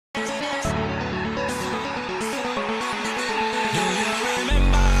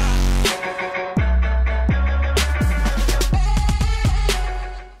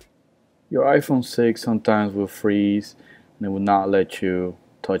Your iPhone 6 sometimes will freeze and it will not let you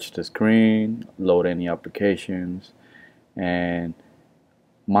touch the screen, load any applications, and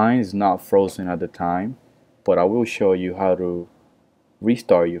mine is not frozen at the time, but I will show you how to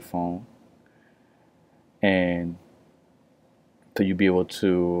restart your phone and so you'll be able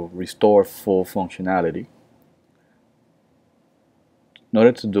to restore full functionality. In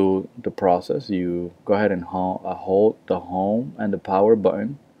order to do the process, you go ahead and hold the home and the power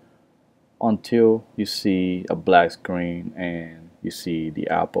button until you see a black screen and you see the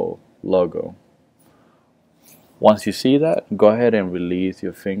Apple logo. Once you see that, go ahead and release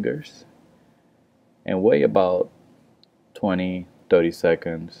your fingers and wait about 20-30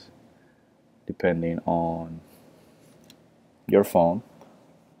 seconds depending on your phone,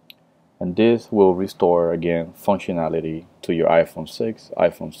 and this will restore again functionality to your iPhone 6,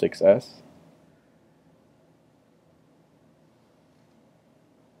 iPhone 6s.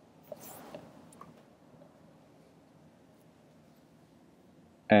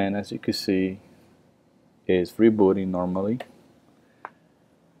 And as you can see, it's rebooting normally,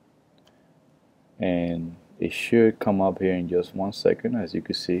 and it should come up here in just 1 second. As you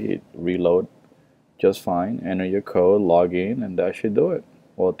can see, it reload just fine. Enter your code, log in, and that should do it.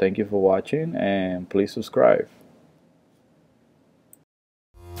 Well, thank you for watching, and please subscribe.